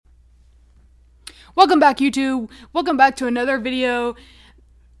Welcome back, YouTube. Welcome back to another video.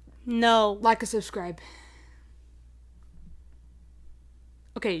 No. Like and subscribe.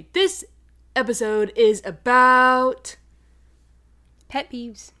 Okay, this episode is about... Pet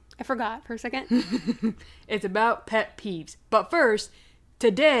peeves. I forgot for a second. It's about pet peeves. But first,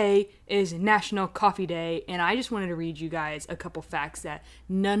 today is National Coffee Day, and I just wanted to read you guys a couple facts that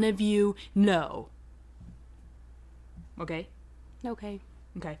none of you know. Okay? Okay.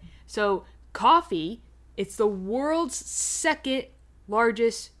 Okay. So, coffee, it's the world's second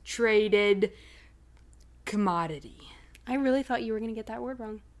largest traded commodity. I really thought you were going to get that word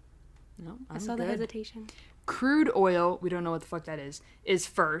wrong. No, I saw the hesitation. Crude oil, we don't know what the fuck that is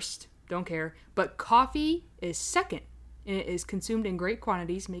first. Don't care. But coffee is second. And it is consumed in great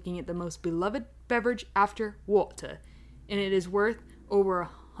quantities, making it the most beloved beverage after water. And it is worth over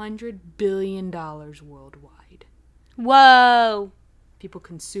 $100 billion worldwide. Whoa. People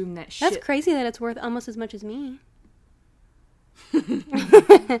consume that shit. That's crazy that it's worth almost as much as me.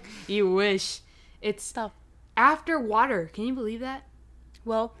 You wish. It's Stuff. after water. Can you believe that?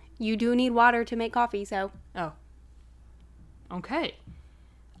 Well, you do need water to make coffee, so. Oh. Okay.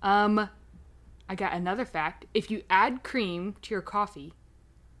 I got another fact. If you add cream to your coffee,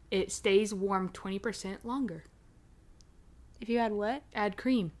 it stays warm 20% longer. If you add what? Add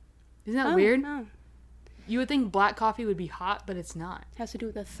cream. Isn't that weird? Oh. You would think black coffee would be hot, but it's not. It has to do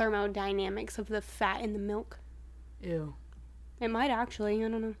with the thermodynamics of the fat in the milk. Ew. It might actually. I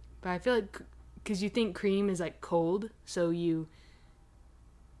don't know. But I feel like, because you think cream is like cold, so you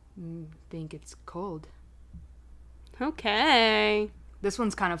think it's cold. Okay. This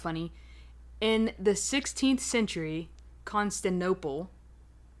one's kind of funny. In the 16th century, Constantinople,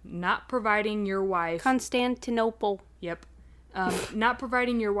 not providing your wife... Constantinople. Yep. Not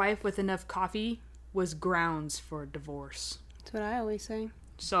providing your wife with enough coffee was grounds for divorce. That's what I always say.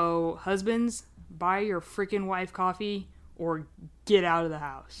 So, husbands, buy your freaking wife coffee or get out of the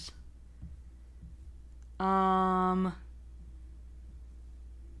house.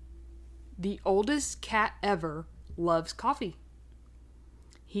 The oldest cat ever loves coffee.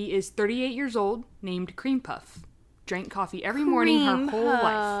 He is 38 years old, named Cream Puff. Drank coffee every morning her whole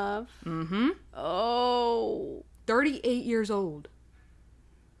life. Mm-hmm. Oh. 38 years old.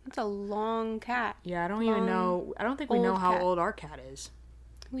 That's a long cat. Yeah, I don't even know. I don't think we know how cat. old our cat is.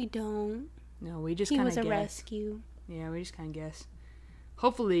 We don't. No, we just He kind was of a guess. rescue. Yeah, we just kind of guess.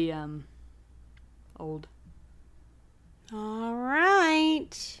 Hopefully, old. All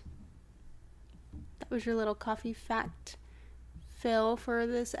right. That was your little coffee fact fill for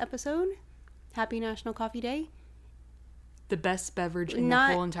this episode. Happy National Coffee Day. The best beverage in the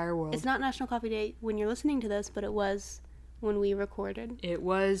whole entire world. It's not National Coffee Day when you're listening to this, but it was when we recorded. It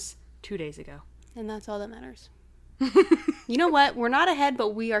was 2 days ago. And that's all that matters. You know what? We're not ahead, but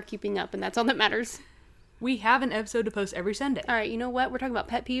we are keeping up, and that's all that matters. We have an episode to post every Sunday. All right, you know what? We're talking about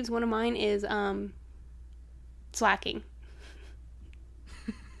pet peeves. One of mine is slacking.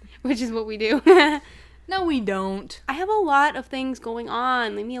 Which is what we do. No, we don't. I have a lot of things going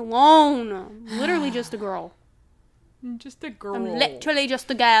on. Leave me alone. I'm literally just a girl. Just a girl. I'm literally just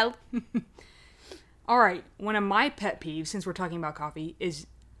a gal. All right, one of my pet peeves, since we're talking about coffee, is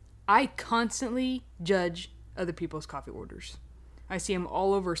I constantly judge other people's coffee orders. I see them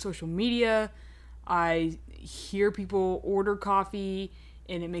all over social media. I hear people order coffee,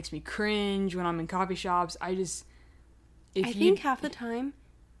 and it makes me cringe when I'm in coffee shops. I think half the time,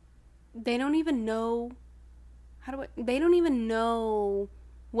 they don't even know they don't even know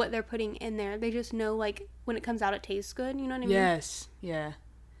what they're putting in there. They just know, like, when it comes out, it tastes good. You know what I mean? Yes, yeah.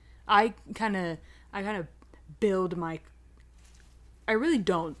 I kind of build my... I really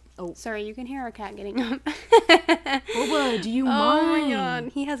don't. Oh, sorry, you can hear our cat getting up. Boba, do you mind? Oh my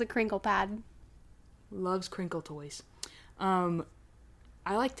god, he has a crinkle pad. Loves crinkle toys. I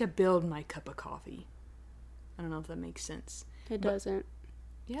like to build my cup of coffee. I don't know if that makes sense. It doesn't.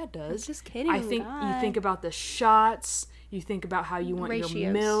 Yeah, it does. I'm just kidding. I think you think about the shots. You think about how you want Ratios.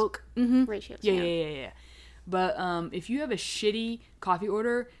 your milk. Mm-hmm. Ratios. Yeah. But if you have a shitty coffee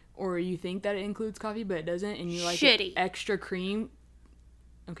order, or you think that it includes coffee but it doesn't, and you like extra cream.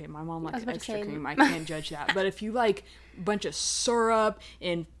 Okay, my mom likes extra cream. I can't judge that. But if you like a bunch of syrup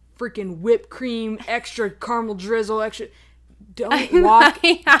and freaking whipped cream, extra caramel drizzle, extra... Don't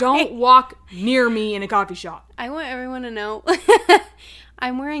walk near me in a coffee shop. I want everyone to know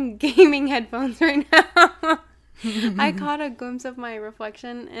I'm wearing gaming headphones right now. I caught a glimpse of my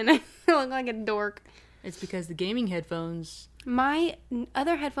reflection and I look like a dork. It's because the gaming headphones... My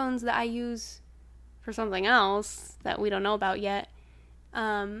other headphones that I use for something else that we don't know about yet...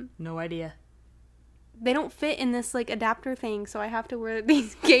 no idea. they don't fit in this, like, adapter thing, so I have to wear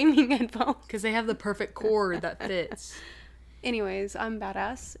these gaming headphones. Because they have the perfect cord that fits. Anyways, I'm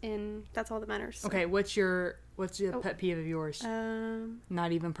badass, and that's all that matters. So. Okay, what's your pet peeve of yours?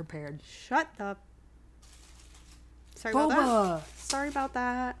 Not even prepared. Shut up. Sorry about that. Sorry about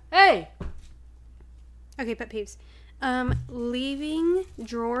that. Hey! Okay, pet peeves. Leaving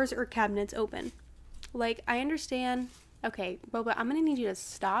drawers or cabinets open. Like, I understand. Okay, Boba, I'm gonna need you to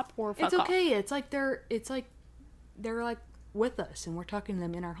stop or fuck off. It's okay. It's like they're like with us and we're talking to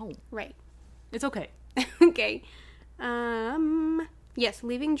them in our home. Right. It's okay. Okay. Yes,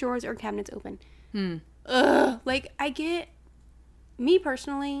 leaving drawers or cabinets open. Ugh. Like, me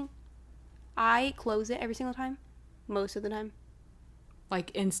personally, I close it every single time. Most of the time.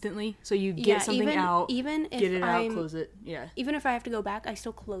 Like instantly? So you get something out, even if get it out, close it. Yeah. Even if I have to go back, I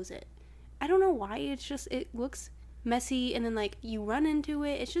still close it. I don't know why. It's just, it looks messy, and then, like, you run into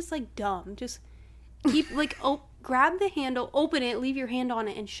it. It's just, like, dumb. Just keep, like, grab the handle, open it, leave your hand on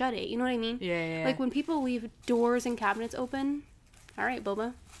it, and shut it. You know what I mean? Yeah. Like, when people leave doors and cabinets open, all right,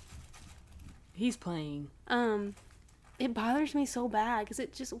 Boba. He's playing. It bothers me so bad, because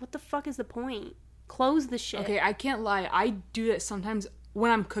it just, what the fuck is the point? Close the shit. Okay, I can't lie. I do that sometimes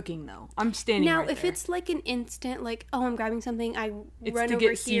when I'm cooking, though. I'm standing now, right if there. It's like an instant, like, oh, I'm grabbing something, I run to over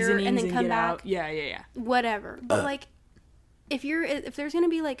get here and then come back. Out. Yeah. Whatever. But, like, if there's going to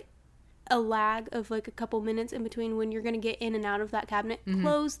be, like, a lag of, like, a couple minutes in between when you're going to get in and out of that cabinet,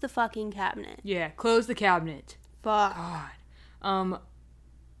 close the fucking cabinet. Yeah, close the cabinet. Fuck. God.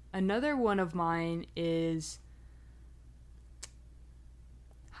 Another one of mine is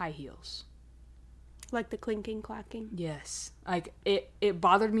high heels. Like the clinking, clacking. Yes. Like, it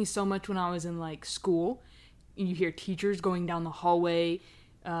bothered me so much when I was in, like, school. You hear teachers going down the hallway,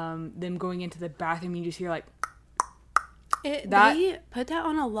 them going into the bathroom, you just hear, like... They put that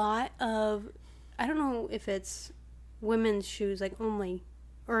on a lot of... I don't know if it's women's shoes, like, only,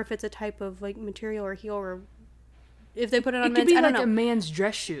 or if it's a type of, like, material or heel, or if they put it on men's... It could be, like, a man's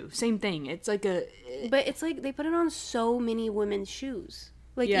dress shoe. Same thing. It's like a... But it's, like, they put it on so many women's shoes.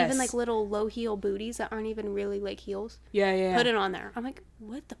 Like, yes. Even, like, little low-heel booties that aren't even really, like, heels. Yeah. Put it on there. I'm like,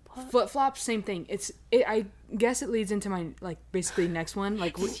 what the fuck? Flip-flops, same thing. I guess it leads into my, like, basically next one.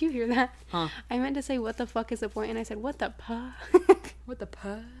 Like, did you hear that? Huh? I meant to say, what the fuck is the point? And I said, what the puh? What the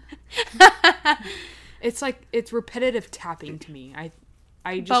puh? It's, like, it's repetitive tapping to me.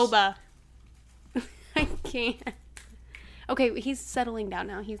 I just... Boba. I can't. Okay, he's settling down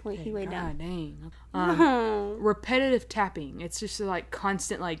now. He laid down. God dang. Repetitive tapping. It's just like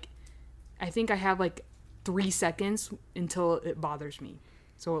constant, like, I think I have like 3 seconds until it bothers me.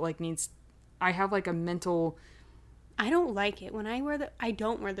 So it like needs, I have like a mental. I don't like it when I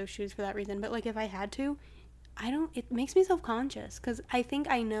don't wear those shoes for that reason. But like if I had to, it makes me self-conscious because I think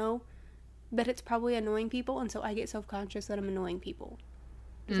I know that it's probably annoying people. And so I get self-conscious that I'm annoying people.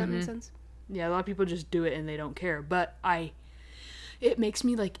 Does that make sense? Yeah, a lot of people just do it and they don't care. But it makes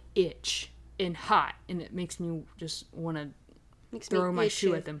me like itch and hot, and it makes me just want to throw my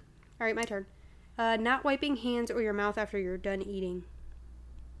shoe at them. All right, my turn. Not wiping hands or your mouth after you're done eating.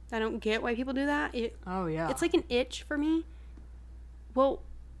 I don't get why people do that. Oh yeah, it's like an itch for me. Well,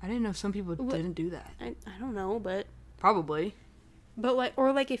 I didn't know some people didn't do that. I don't know, but probably. But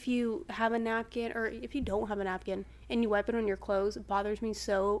like if you have a napkin or if you don't have a napkin and you wipe it on your clothes, it bothers me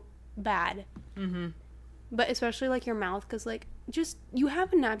so bad. But especially like your mouth, because like just you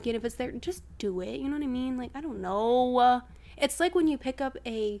have a napkin, if it's there, just do it. You know what I mean? Like, I don't know. It's like when you pick up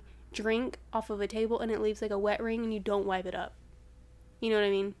a drink off of a table and it leaves like a wet ring and you don't wipe it up. You know what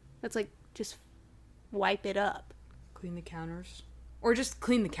I mean? That's like, just wipe it up. Clean the counters, or just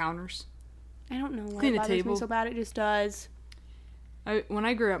clean the counters. I don't know why clean it the bothers table. Me so bad. It just does. When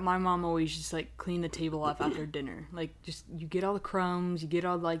I grew up, my mom always just like clean the table off after dinner. Like, just you get all the crumbs, you get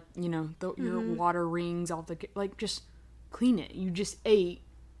all like your water rings off the like just clean it. You just ate.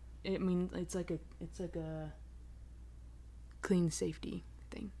 I mean, it's like a clean safety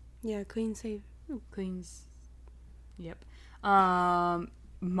thing. Yeah, clean safe. Cleans. Yep.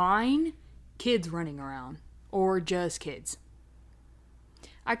 Mine, kids running around or just kids.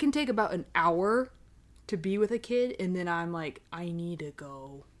 I can take about an hour to be with a kid, and then I'm like, I need to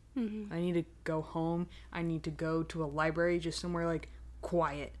go. I need to go home. I need to go to a library, just somewhere like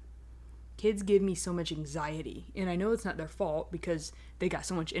quiet. Kids give me so much anxiety, and I know it's not their fault because they got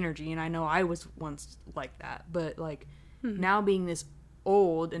so much energy, and I know I was once like that, but like now being this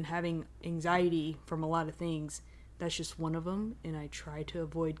old and having anxiety from a lot of things, that's just one of them, and I try to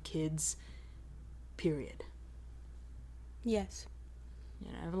avoid kids, period. Yes.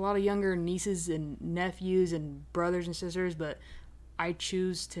 You know, I have a lot of younger nieces and nephews and brothers and sisters, but I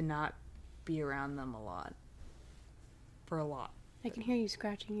choose to not be around them a lot. For a lot. I can hear you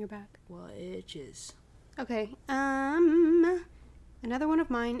scratching your back. Well, it itches. Okay. Another one of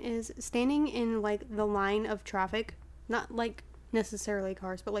mine is standing in, like, the line of traffic. Not, like, necessarily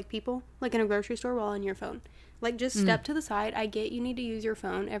cars, but, like, people. Like, in a grocery store while on your phone. Like, just step to the side. I get you need to use your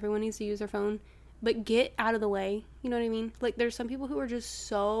phone. Everyone needs to use their phone. But get out of the way. You know what I mean? Like, there's some people who are just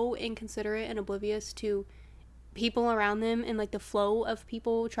so inconsiderate and oblivious to people around them and, like, the flow of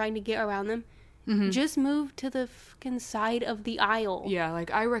people trying to get around them. Mm-hmm. Just move to the fucking side of the aisle. Yeah,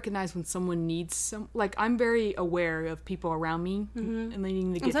 like, I recognize when someone needs some... Like, I'm very aware of people around me and they need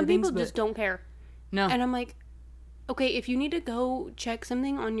to get to things, some people just don't care. No. And I'm like, okay, if you need to go check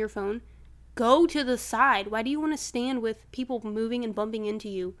something on your phone, go to the side. Why do you want to stand with people moving and bumping into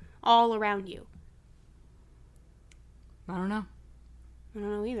you all around you? I don't know. I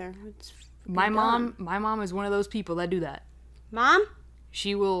don't know either. It's my mom is one of those people that do that. Mom?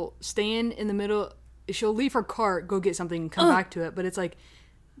 She will stand in the middle. She'll leave her cart, go get something, and come back to it. But it's like,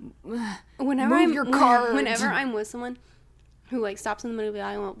 move your cart. Whenever I'm with someone who, like, stops in the middle of the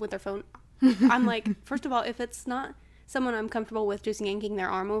aisle with their phone, I'm like, first of all, if it's not someone I'm comfortable with just yanking their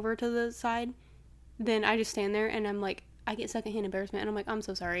arm over to the side, then I just stand there and I'm like, I get secondhand embarrassment and I'm like, I'm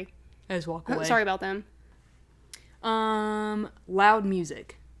so sorry. I just walk away. Sorry about them. Loud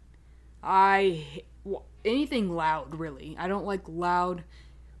music. Anything loud, really. I don't like loud.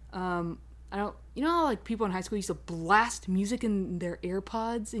 I don't. You know how, like, people in high school used to blast music in their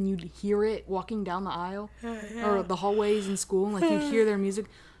AirPods and you'd hear it walking down the aisle or the hallways in school, and, like, you'd hear their music.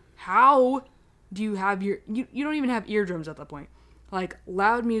 How do you have you don't even have eardrums at that point. Like,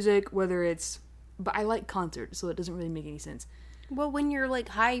 loud music, whether it's... But I like concerts, so it doesn't really make any sense. Well, when you're, like,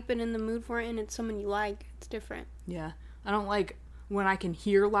 hype and in the mood for it and it's someone you like, it's different. Yeah. I don't like when I can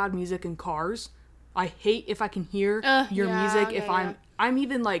hear loud music in cars. I hate if I can hear your music if I'm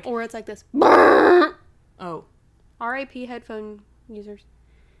even, like... Or it's like this. Oh. R.I.P. headphone users.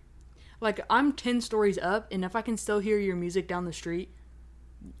 Like, I'm 10 stories up, and if I can still hear your music down the street,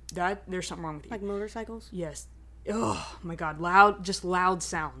 there's something wrong with you. Like motorcycles? Yes. Oh, my God. Loud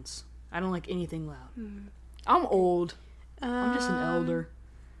sounds. I don't like anything loud. I'm old. I'm just an elder.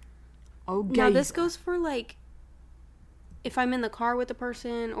 Okay. Now, this goes for, like, if I'm in the car with a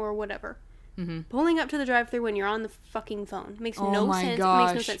person or whatever. Mm-hmm. Pulling up to the drive-thru when you're on the fucking phone makes no sense.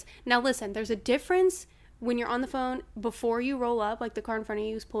 Gosh. It makes no sense. Now, listen, there's a difference when you're on the phone before you roll up, like the car in front of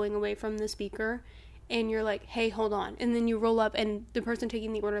you is pulling away from the speaker, and you're like, hey, hold on. And then you roll up, and the person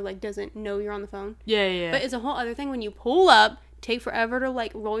taking the order, like, doesn't know you're on the phone. Yeah. But it's a whole other thing when you pull up, take forever to,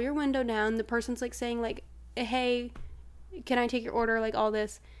 like, roll your window down. The person's, like, saying, like, hey, can I take your order? Like, all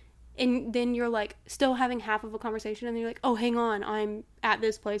this. And then you're, like, still having half of a conversation, and then you're like, oh, hang on, I'm at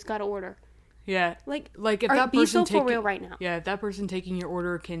this place, gotta order. Yeah. Like if that person for real right now. Yeah, if that person taking your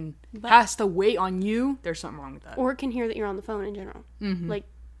order has to wait on you, there's something wrong with that. Or can hear that you're on the phone in general. Mm-hmm. Like,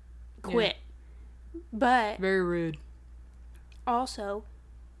 quit. Yeah. But very rude. Also,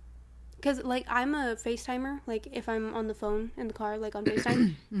 because, like, I'm a FaceTimer. Like, if I'm on the phone in the car, like, on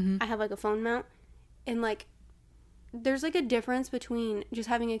FaceTime, mm-hmm. I have, like, a phone mount. And, like, there's, like, a difference between just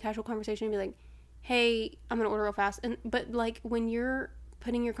having a casual conversation and be like, hey, I'm gonna order real fast. But, like, when you're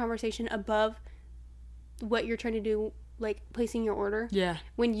putting your conversation above what you're trying to do, like, placing your order. Yeah.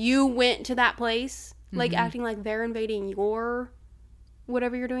 When you went to that place, like, mm-hmm. acting like they're invading your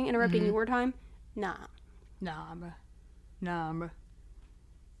whatever you're doing, interrupting mm-hmm. your time. Nah, bro.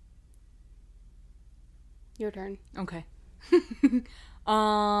 Your turn. Okay.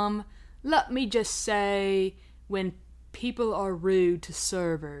 Let me just say, when people are rude to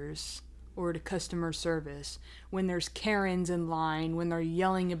servers or to customer service, when there's Karens in line, when they're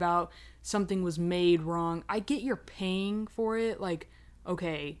yelling about something was made wrong, I get you're paying for it. Like,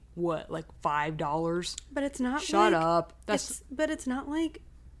 okay, what, like $5? But it's not. Shut like, up. But it's not like,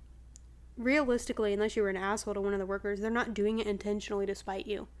 realistically, unless you were an asshole to one of the workers, they're not doing it intentionally to spite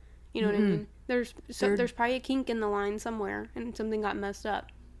you. You know what I mean? There's probably a kink in the line somewhere, and something got messed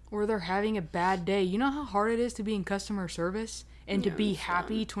up. Or they're having a bad day. You know how hard it is to be in customer service and to be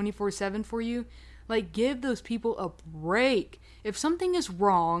happy 24/7 for you? Like, give those people a break. If something is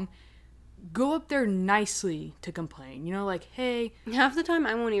wrong, go up there nicely to complain. You know, like, hey. Half the time,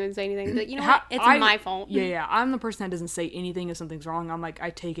 I won't even say anything. Like, you know what? It's my fault. Yeah. I'm the person that doesn't say anything if something's wrong. I'm like, I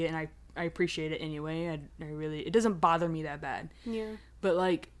take it and I appreciate it anyway. I really, it doesn't bother me that bad. Yeah. But,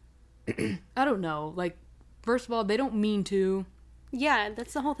 like, I don't know. Like, first of all, they don't mean to. Yeah,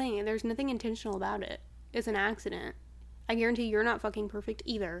 that's the whole thing. There's nothing intentional about it. It's an accident. I guarantee you're not fucking perfect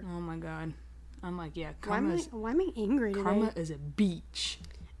either. Oh my God. I'm like, yeah, why am I angry today? Karma is a beach.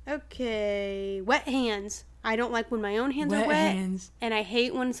 Okay. Wet hands. I don't like when my own hands are wet. Hands. And I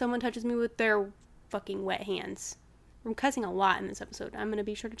hate when someone touches me with their fucking wet hands. I'm cussing a lot in this episode. I'm going to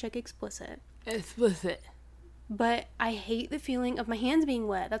be sure to check explicit. Explicit. But I hate the feeling of my hands being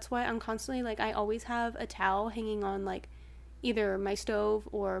wet. That's why I'm constantly, like, I always have a towel hanging on, like, either my stove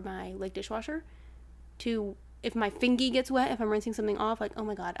or my, like, dishwasher to, if my fingy gets wet, if I'm rinsing something off, like, oh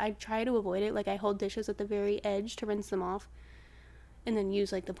my god, I try to avoid it. Like, I hold dishes at the very edge to rinse them off and then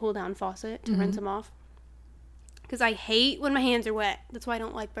use, like, the pull-down faucet to rinse them off. Because I hate when my hands are wet. That's why I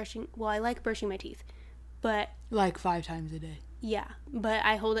don't like brushing. Well, I like brushing my teeth. But... like 5 times a day. Yeah. But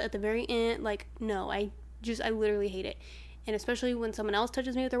I hold it at the very end. Like, no, I literally hate it. And especially when someone else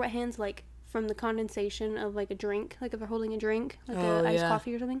touches me with their wet hands, like, from the condensation of, like, a drink. Like, if they're holding a drink, like iced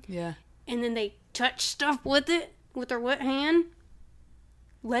coffee or something. Yeah. And then they touch stuff with it, with their wet hand.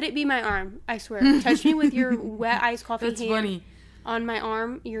 Let it be my arm. I swear. Touch me with your wet iced coffee hand. That's funny. On my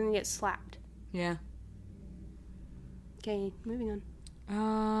arm, you're going to get slapped. Yeah. Okay, moving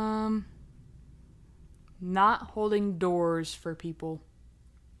on. Not holding doors for people.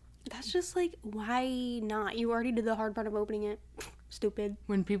 That's just like, why not? You already did the hard part of opening it. Stupid.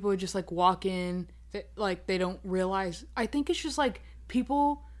 When people just like walk in, they don't realize. I think it's just like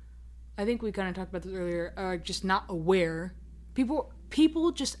people, I think we kind of talked about this earlier, are just not aware.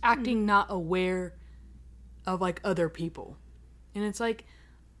 People just acting not aware of like other people. And it's like,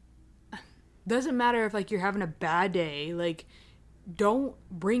 doesn't matter if like you're having a bad day, like don't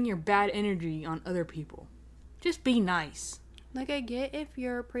bring your bad energy on other people. Just be nice. Like, I get if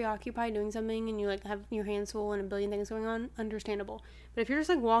you're preoccupied doing something and you like have your hands full and a billion things going on, understandable. But if you're just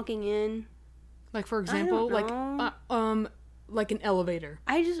like walking in, like for example, like an elevator.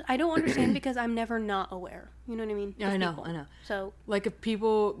 I don't understand because I'm never not aware. You know what I mean? Yeah, I know. So like if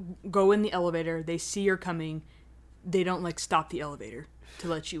people go in the elevator, they see you're coming, they don't like stop the elevator to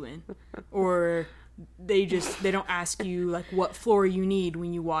let you in, or they don't ask you like what floor you need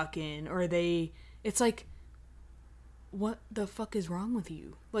when you walk in, or it's like, what the fuck is wrong with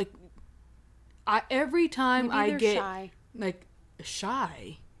you? Like, every time I get shy. Like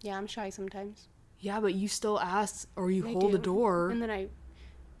shy. Yeah, I'm shy sometimes. Yeah, but you still ask, or you hold the door, and then I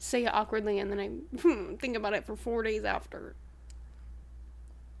say it awkwardly, and then I think about it for 4 days after.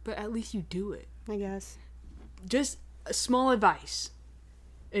 But at least you do it, I guess. Just a small advice,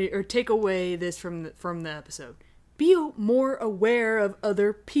 or take away this from the episode. Be more aware of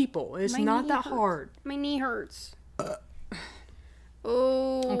other people. It's not that hard. My knee hurts.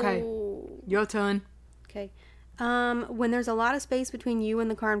 Oh. Okay. Your turn. Okay. When there's a lot of space between you and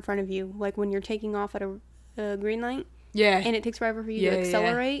the car in front of you, like when you're taking off at a green light. Yeah. And it takes forever for you to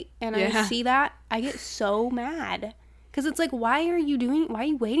accelerate, and I see that, I get so mad. Because it's like, why are you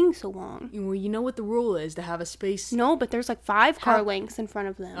waiting so long? Well, you know what the rule is, to have a space. No, but there's like 5 car lengths in front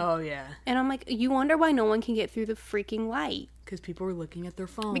of them. Oh, yeah. And I'm like, you wonder why no one can get through the freaking light. Because people are looking at their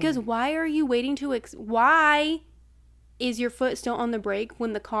phone. Because why are you waiting why is your foot still on the brake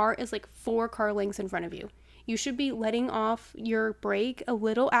when the car is like 4 car lengths in front of you? You should be letting off your brake a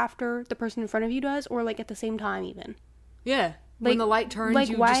little after the person in front of you does, or like at the same time even. Yeah. When the light turns, like,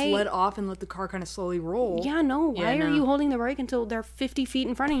 just let off and let the car kind of slowly roll. Yeah, no. Why are you holding the brake until they're 50 feet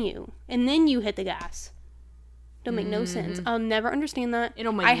in front of you? And then you hit the gas. Don't make no sense. I'll never understand that.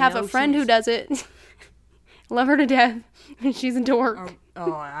 I have a friend who does it. Love her to death. She's a dork.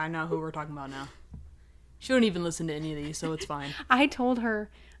 Oh, I know who we're talking about now. She wouldn't even listen to any of these, so it's fine. I told her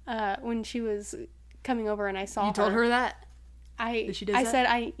when she was coming over and I saw her. You told her that? I said,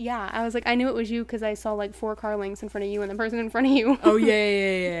 I was like, I knew it was you because I saw like 4 car lengths in front of you and the person in front of you. Oh,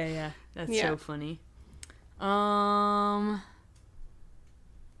 yeah. That's so funny. And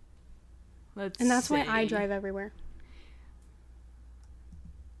that's why I drive everywhere.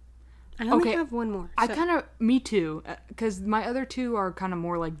 I only have one more. So. Me too, because my other 2 are kind of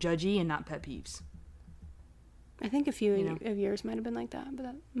more like judgy and not pet peeves. I think a few of yours might have been like that,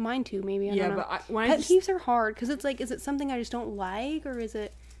 but mine too, maybe. I don't know. But pet peeves are hard, because it's like, is it something I just don't like, or is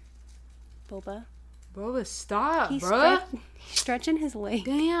it... Boba, stop, bro. He's stretching his leg.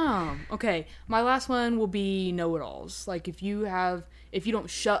 Damn. Okay, my last one will be know-it-alls. Like, if you don't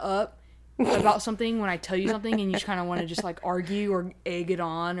shut up about something when I tell you something, and you just kind of want to just, like, argue or egg it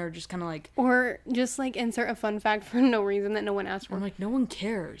on, or just kind of, like... Or just, like, insert a fun fact for no reason that no one asked for. I'm like, no one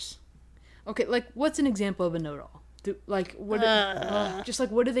cares. Okay, like, what's an example of a know-it-all?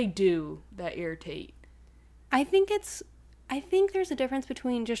 What do they do that irritate? I think there's a difference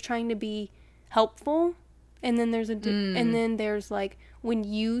between just trying to be helpful, and then there's like when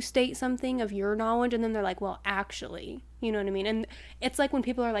you state something of your knowledge, and then they're like, well, actually, You know what I mean? And it's like when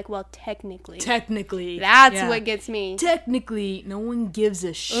people are like, well, technically. That's what gets me. Technically, no one gives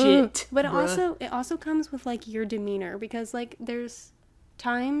a shit. But it also comes with, like, your demeanor. Because, like, there's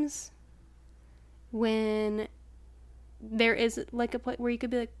times when there is, like, a point where you could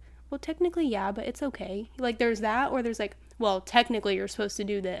be like, well, technically, yeah, but it's okay. Like, there's that, or there's, like, well, technically, you're supposed to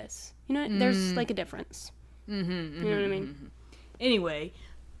do this. You know, there's, like, a difference. You know what I mean? Anyway,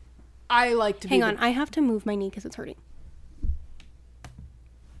 I like to Hang on, I have to move my knee because it's hurting.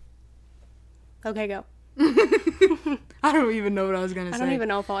 Okay, go. I don't even know what I was going to say. I don't even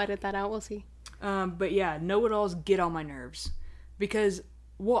know if I'll edit that out. We'll see. But yeah, know-it-alls get on my nerves. Because,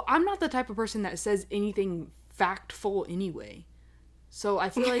 well, I'm not the type of person that says anything factful anyway. So I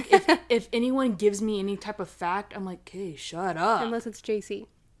feel like if anyone gives me any type of fact, I'm like, okay, shut up. Unless it's JC.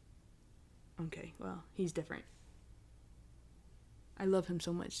 Okay, well, he's different. I love him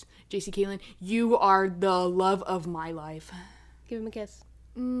so much. JC Caitlin, you are the love of my life. Give him a kiss.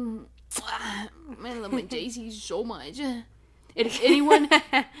 I love my JC so much. If anyone,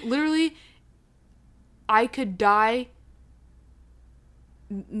 literally, I could die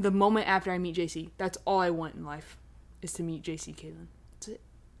the moment after I meet JC. That's all I want in life, is to meet JC Caitlin. That's it.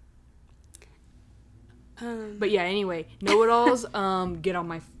 But yeah, anyway, know-it-alls get on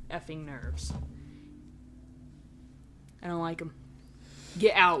my effing nerves. I don't like them.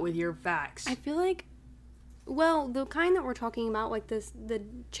 Get out with your facts. I feel like, well, the kind that we're talking about, like this, the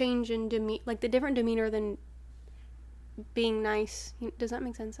change in like the different demeanor than being nice. Does that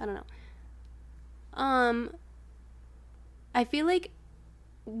make sense? I don't know. I feel like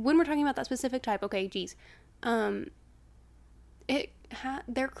when we're talking about that specific type, okay, geez, how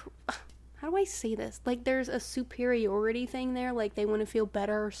do I say this? Like, there's a superiority thing there, like they want to feel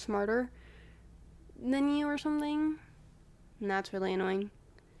better or smarter than you or something. And that's really annoying.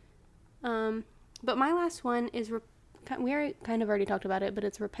 But my last one is, we kind of already talked about it, but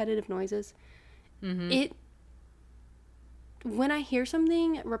it's repetitive noises. Mm-hmm. When I hear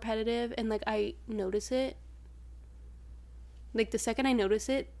something repetitive and, like, I notice it, like, the second I notice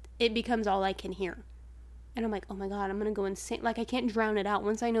it, it becomes all I can hear. And I'm like, oh my God, I'm going to go insane. Like, I can't drown it out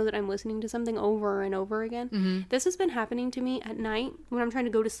once I know that I'm listening to something over and over again. Mm-hmm. This has been happening to me at night when I'm trying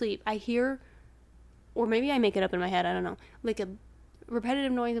to go to sleep. I hear, or maybe I make it up in my head, I don't know, like a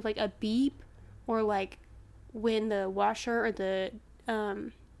repetitive noise of, like, a beep, or, like, when the washer or the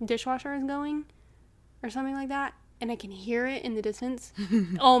dishwasher is going, or something like that, and I can hear it in the distance.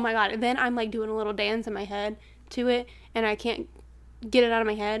 Oh my God. And then I'm, like, doing a little dance in my head to it, and I can't get it out of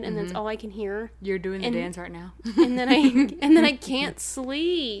my head, and that's all I can hear. You're doing the dance right now. and then I can't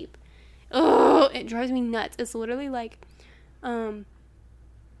sleep. Oh, it drives me nuts. It's literally like, don't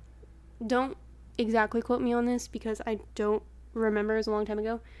exactly quote me on this because I don't remember, it was a long time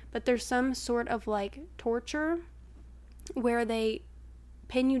ago, but there's some sort of, like, torture where they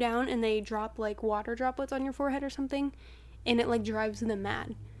pin you down and they drop, like, water droplets on your forehead or something, and it, like, drives them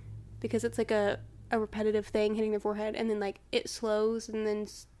mad because it's like a repetitive thing hitting their forehead, and then, like, it slows and then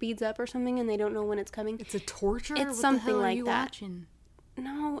speeds up or something, and they don't know when it's coming. It's a torture? It's what something the hell like are you that. Watching?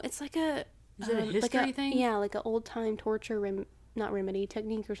 No, it's like a... Is it a history thing? Yeah, like an old-time torture, not remedy,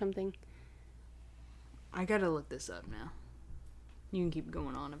 technique or something. I gotta look this up now. You can keep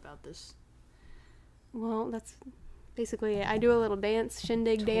going on about this. Well, that's basically it. I do a little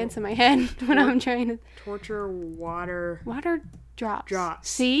shindig dance in my head when I'm trying to... Torture water drops.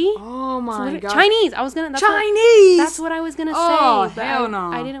 See? Oh my God. Chinese! Chinese! That's what I was gonna say. Oh, hell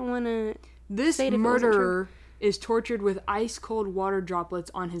no. I didn't want to... This murderer is tortured with ice-cold water droplets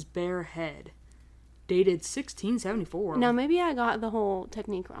on his bare head. Dated 1674. Now, maybe I got the whole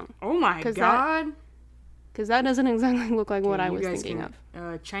technique wrong. Oh my God. Because that doesn't exactly look like what I was thinking of.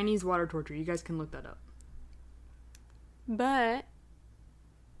 Chinese water torture. You guys can look that up. But,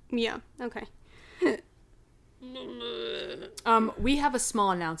 yeah, okay. We have a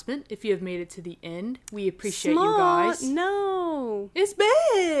small announcement. If you have made it to the end, we appreciate you guys. No. It's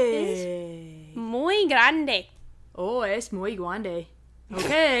big. Es muy grande. Oh, es muy grande.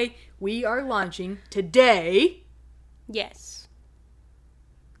 Okay, we are launching today. Yes.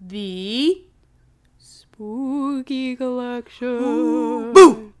 The Spooky Collection. Ooh,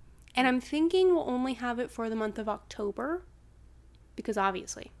 boo! And I'm thinking we'll only have it for the month of October. Because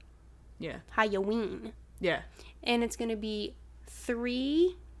obviously. Yeah. Halloween. Yeah. And it's going to be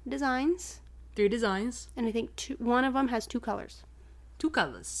 3 designs. 3 designs. And I think one of them has 2 colors. 2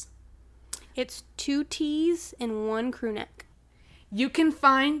 colors. It's 2 tees and 1 crew neck. You can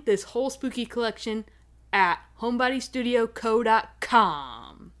find this whole spooky collection at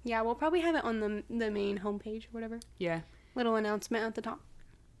homebodystudio.co.com. Yeah, we'll probably have it on the main homepage or whatever. Yeah. Little announcement at the top.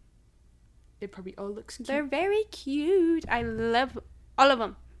 They probably all look cute. They're very cute. I love all of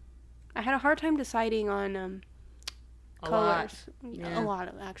them. I had a hard time deciding on colors. A lot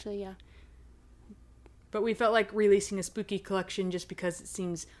of, actually, yeah. But we felt like releasing a spooky collection just because it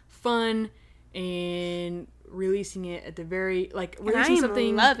seems fun, and releasing it at the very, like, releasing something...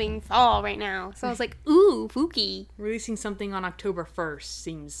 I'm loving fall right now. So I was like, ooh, spooky. Releasing something on October 1st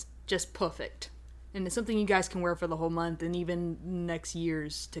seems just perfect. And it's something you guys can wear for the whole month and even next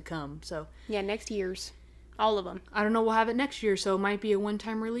years to come, so... Yeah, next year's. All of them. I don't know, we'll have it next year, so it might be a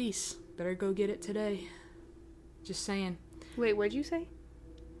one-time release. Better go get it today. Just saying. Wait, what'd you say?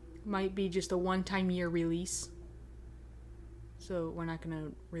 Might be just a one-time year release. So we're not going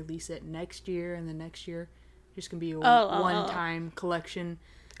to release it next year and the next year. Just going to be a one-time collection.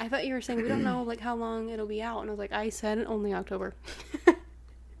 I thought you were saying we don't know like how long it'll be out. And I was like, I said only October.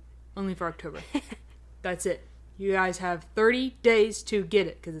 Only for October. That's it. You guys have 30 days to get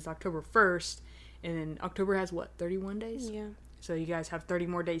it because it's October 1st. And then October has what, 31 days? Yeah. So you guys have 30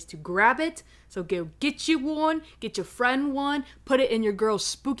 more days to grab it. So go get you one, get your friend one, put it in your girl's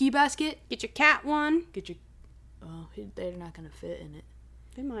spooky basket. Get your cat one. Oh, they're not going to fit in it.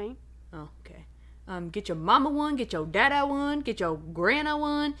 They might. Oh, okay. Get your mama one, get your dada one, get your grandma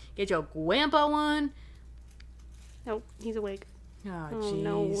one, get your grandpa one. Nope, he's awake. Oh, jeez. Oh,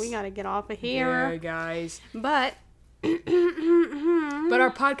 no, we got to get off of here. Yeah, guys. But... But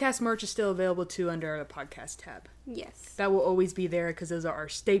our podcast merch is still available too under the podcast tab. Yes. That will always be there because those are our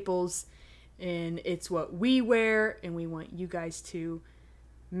staples and it's what we wear and we want you guys to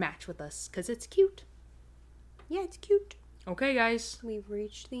match with us because it's cute. Yeah, it's cute. Okay, guys. We've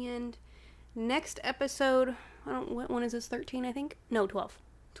reached the end. Next episode, what one is this, 13 I think? No, 12.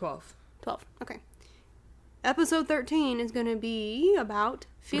 12. Okay. Episode 13 is going to be about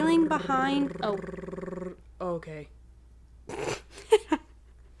feeling behind... Oh. Okay.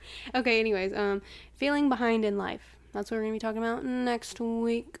 Okay, anyways, feeling behind in life. That's what we're going to be talking about next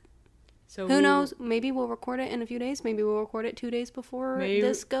week. So who knows? Maybe we'll record it in a few days. Maybe we'll record it 2 days before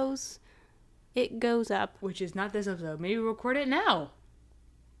this goes up. Which is not this episode. Maybe we'll record it now.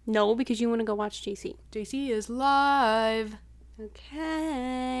 No, because you want to go watch JC. JC is live.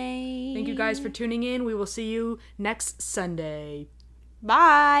 Okay. Thank you guys for tuning in. We will see you next Sunday.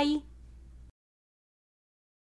 Bye.